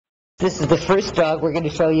This is the first dog we're going to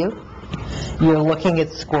show you. You're looking at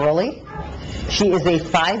Squirrely. She is a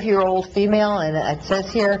 5-year-old female, and it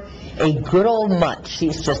says here, a good old mutt.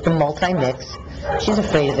 She's just a multi-mix. She's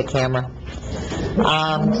afraid of the camera.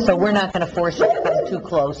 So we're not going to force her to come too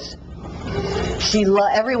close.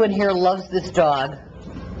 Everyone here loves this dog.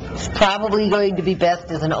 She's probably going to be best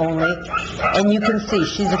as an only. And you can see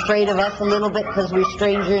she's afraid of us a little bit because we're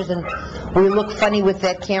strangers and we look funny with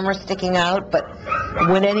that camera sticking out. But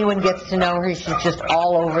when anyone gets to know her, she's just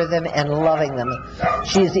all over them and loving them.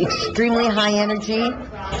 She's extremely high energy.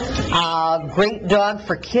 Great dog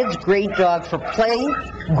for kids, great dog for play,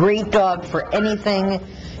 great dog for anything.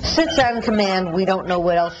 Sits on command. We don't know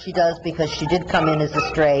what else she does because she did come in as a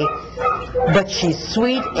stray. But she's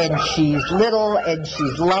sweet, and she's little, and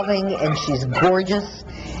she's loving, and she's gorgeous,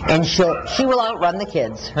 and she will outrun the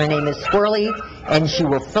kids. Her name is Squirrely, and she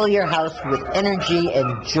will fill your house with energy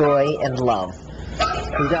and joy and love.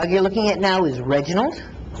 The dog you're looking at now is Reginald,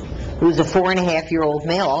 who's a 4.5-year-old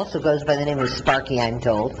male, also goes by the name of Sparky, I'm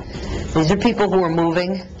told. These are people who are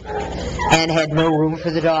moving and had no room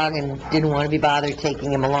for the dog and didn't want to be bothered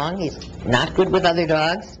taking him along. He's not good with other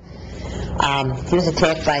dogs. He was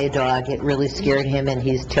attacked by a dog. It really scared him, and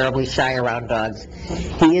he's terribly shy around dogs.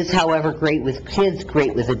 He is, however, great with kids,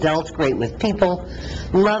 great with adults, great with people,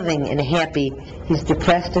 loving and happy. He's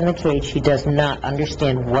depressed in the cage. He does not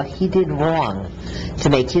understand what he did wrong to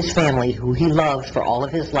make his family, who he loved for all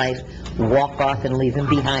of his life, walk off and leave him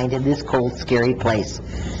behind in this cold, scary place.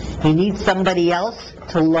 He needs somebody else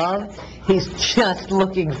to love. He's just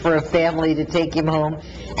looking for a family to take him home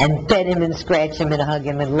and pet him and scratch him and hug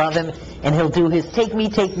him and love him. And he'll do his take me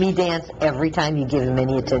dance every time you give him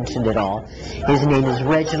any attention at all. His name is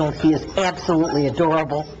Reginald. He is absolutely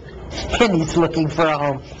adorable. And he's looking for a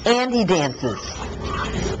home. And he dances.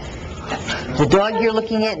 The dog you're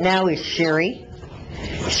looking at now is Sherry.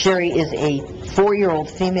 Sherry is a 4-year-old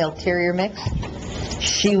female terrier mix.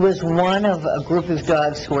 She was one of a group of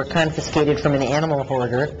dogs who were confiscated from an animal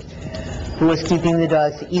hoarder who was keeping the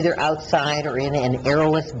dogs either outside or in an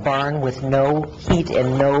airless barn with no heat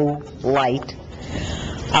and no light.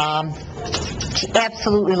 She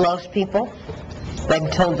absolutely loves people. I'm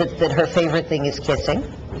told that her favorite thing is kissing.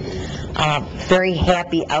 Very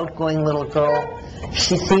happy, outgoing little girl.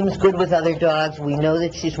 She seems good with other dogs. We know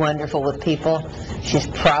that she's wonderful with people. She's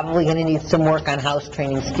probably going to need some work on house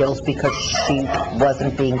training skills because she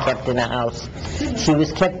wasn't being kept in a house. She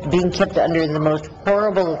was being kept under the most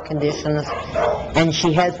horrible of conditions, and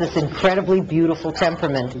she has this incredibly beautiful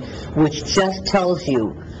temperament, which just tells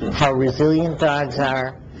you how resilient dogs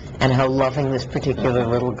are and how loving this particular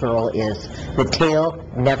little girl is. The tail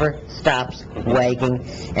never stops wagging,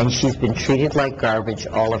 and she's been treated like garbage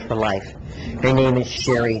all of her life. Her name is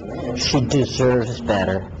Sherry. She deserves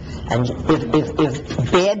better. And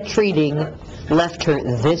if bad treating left her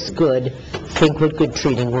this good, think what good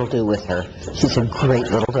treating will do with her. She's a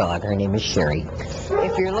great little dog. Her name is Sherry.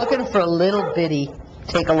 If you're looking for a little bitty,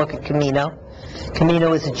 take a look at Camino.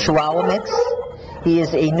 Camino is a Chihuahua mix. He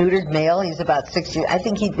is a neutered male. He's about 6 years. I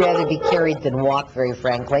think he'd rather be carried than walk, very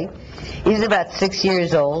frankly. He's about 6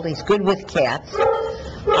 years old. He's good with cats.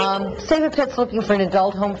 Save a Pet's looking for an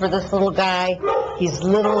adult home for this little guy. He's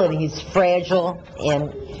little and he's fragile,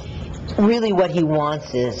 and really what he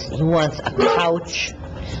wants is he wants a couch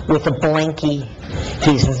with a blankie.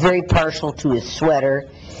 He's very partial to his sweater.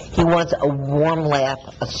 He wants a warm lap,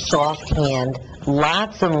 a soft hand,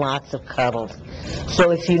 lots and lots of cuddles.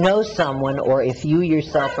 So if you know someone, or if you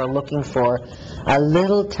yourself are looking for a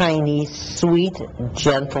little tiny, sweet,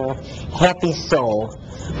 gentle, happy soul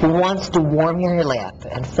who wants to warm your lap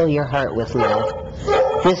and fill your heart with love,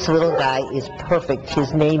 this little guy is perfect.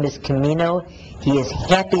 His name is Camino. He is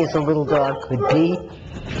happy as a little dog could be.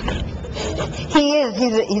 He is.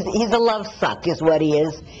 He's a love suck is what he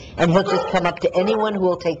is. And he'll just come up to anyone who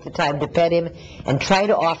will take the time to pet him and try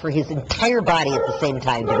to offer his entire body at the same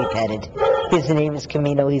time to be petted. His name is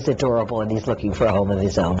Camino. He's adorable, and he's looking for a home of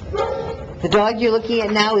his own. The dog you're looking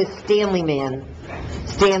at now is Stanley Man.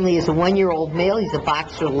 Stanley is a 1-year-old male. He's a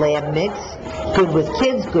boxer lab mix. Good with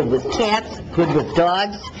kids, good with cats, good with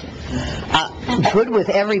dogs, good with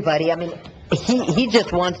everybody. I mean, he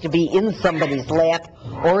just wants to be in somebody's lap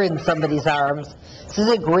or in somebody's arms. This is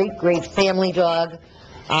a great, great family dog.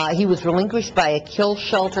 He was relinquished by a kill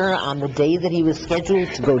shelter on the day that he was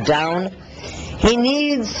scheduled to go down. He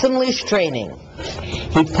needs some leash training.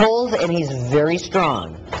 He pulls, and he's very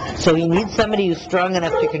strong. So he needs somebody who's strong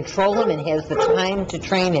enough to control him and has the time to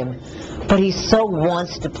train him. But he so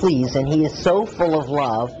wants to please, and he is so full of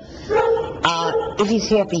love. If he's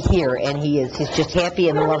happy here, and he is, he's just happy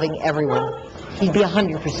and loving everyone. he'd be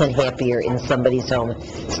 100% happier in somebody's home.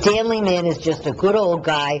 Stanley Man is just a good old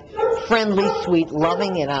guy, friendly, sweet,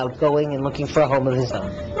 loving, and outgoing, and looking for a home of his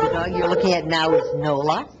own. The dog you're looking at now is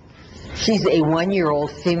Nola. She's a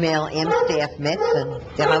 1-year-old female Amstaff mix, and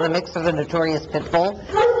you know, the mix of a notorious pit bull.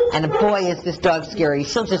 And boy, is this dog scary.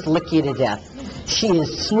 She'll just lick you to death. She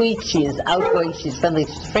is sweet, she is outgoing, she's friendly,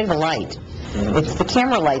 she's afraid of the light. It's the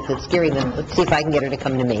camera light that's scaring them. Let's see if I can get her to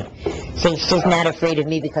come to me. See, she's not afraid of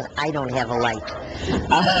me because I don't have a light.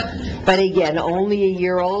 But again, only a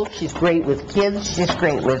year old. She's great with kids. She's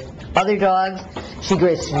great with other dogs. She's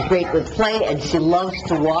great with play, and she loves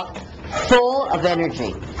to walk full of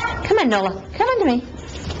energy. Come on, Nola. Come on to me.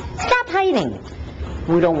 Stop hiding.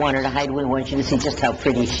 We don't want her to hide. We want you to see just how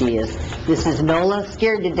pretty she is. This is Nola,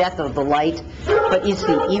 scared to death of the light. But you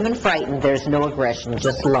see, even frightened, there's no aggression,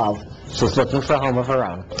 just love. She's looking for a home of her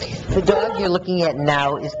own. The dog you're looking at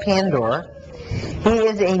now is Pandora. He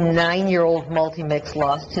is a 9-year-old multi-mix,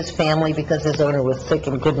 lost his family because his owner was sick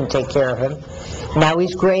and couldn't take care of him. Now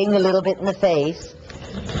he's graying a little bit in the face,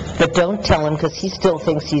 but don't tell him because he still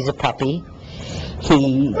thinks he's a puppy.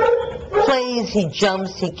 He plays, he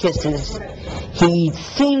jumps, he kisses. He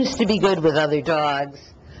seems to be good with other dogs.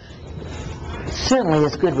 Certainly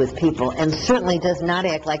is good with people, and certainly does not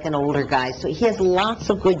act like an older guy. So he has lots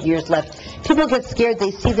of good years left. People get scared.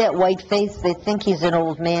 They see that white face. They think he's an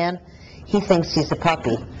old man. He thinks he's a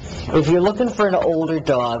puppy. If you're looking for an older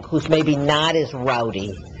dog who's maybe not as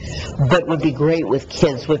rowdy, but would be great with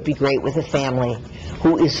kids, would be great with a family,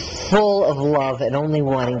 who is full of love and only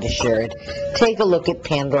wanting to share it, take a look at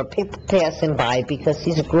Pandora. People pass him by because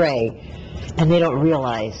he's gray. And they don't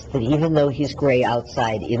realize that even though he's gray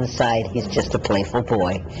outside, inside he's just a playful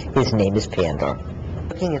boy. His name is Pandora.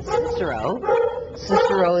 Looking at Cicero.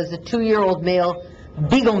 Cicero is a 2-year-old male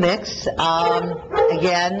beagle mix.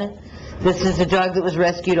 Again, this is a dog that was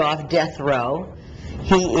rescued off death row.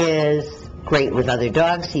 He is great with other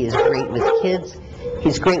dogs. He is great with kids.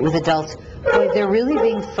 He's great with adults. Boy, they're really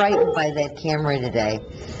being frightened by that camera today.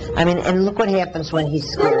 I mean, and look what happens when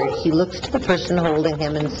he's scared. He looks to the person holding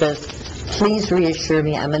him and says, "Please reassure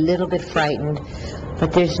me, I'm a little bit frightened,"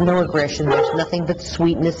 but there's no aggression. There's nothing but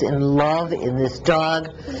sweetness and love in this dog.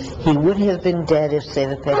 He would have been dead if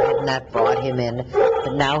Save a Pet had not brought him in,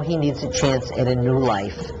 but now he needs a chance at a new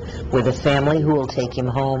life with a family who will take him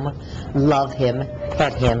home, love him,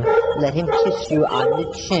 pet him, let him kiss you on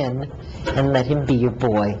the chin, and let him be your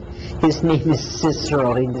boy. His name is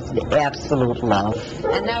Cicero, and it's an absolute love.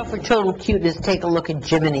 And now for total cuteness, take a look at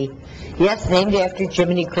Jiminy. Yes, named after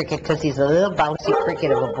Jiminy Cricket, because he's a little bouncy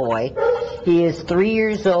cricket of a boy. He is 3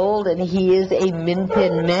 years old, and he is a min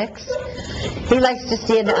pin mix. He likes to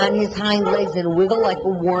stand on his hind legs and wiggle like a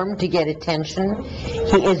worm to get attention.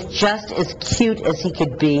 He is just as cute as he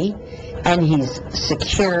could be, and he's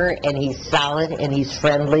secure, and he's solid, and he's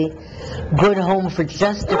friendly. Good home for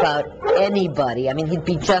just about anybody. I mean, he'd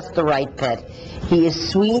be just the right pet. He is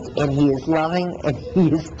sweet, and he is loving, and he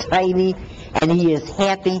is tiny, and he is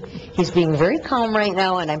happy. He's being very calm right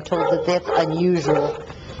now, and I'm told that that's unusual,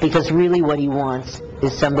 because really what he wants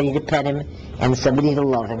is somebody to pet him and somebody to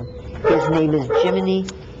love him. His name is Jiminy.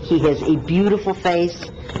 He has a beautiful face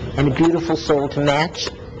and a beautiful soul to match,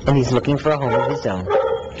 and he's looking for a home of his own.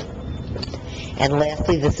 And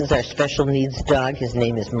lastly, this is our special needs dog. His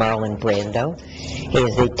name is Marlon Brando. He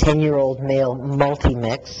is a 10-year-old male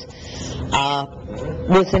multi-mix.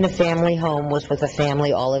 Was in a family home, was with a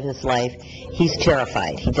family all of his life. He's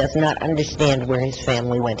terrified. He does not understand where his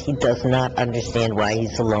family went. He does not understand why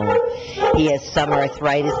he's alone. He has some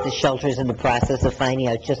arthritis. The shelter's in the process of finding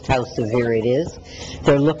out just how severe it is.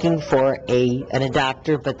 They're looking for an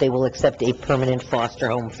adopter, but they will accept a permanent foster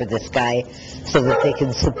home for this guy so that they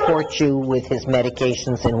can support you with his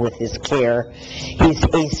medications and with his care. He's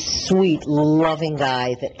a sweet, loving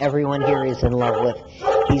guy that everyone here is in love with.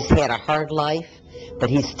 He's had a hard life, but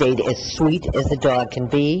he stayed as sweet as a dog can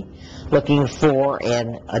be, looking for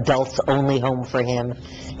an adults-only home for him,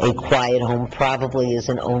 a quiet home, probably as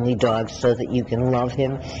an only dog, so that you can love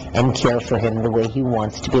him and care for him the way he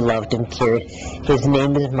wants to be loved and cared. His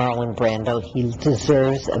name is Marlon Brando. He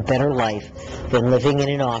deserves a better life than living in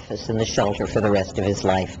an office in the shelter for the rest of his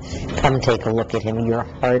life. Come take a look at him. Your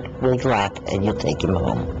heart will drop, and you'll take him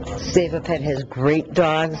home. Save a Pet has great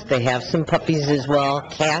dogs. They have some puppies as well,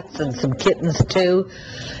 cats and some kittens too.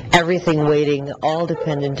 Everything waiting, all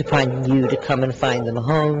dependent upon you to come and find them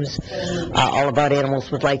homes. All About Animals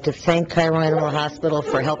would like to thank Cairo Animal Hospital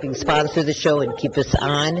for helping sponsor the show and keep us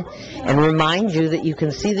on, and remind you that you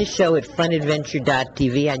can see the show at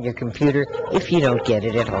funadventure.tv on your computer if you don't get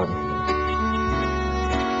it at home.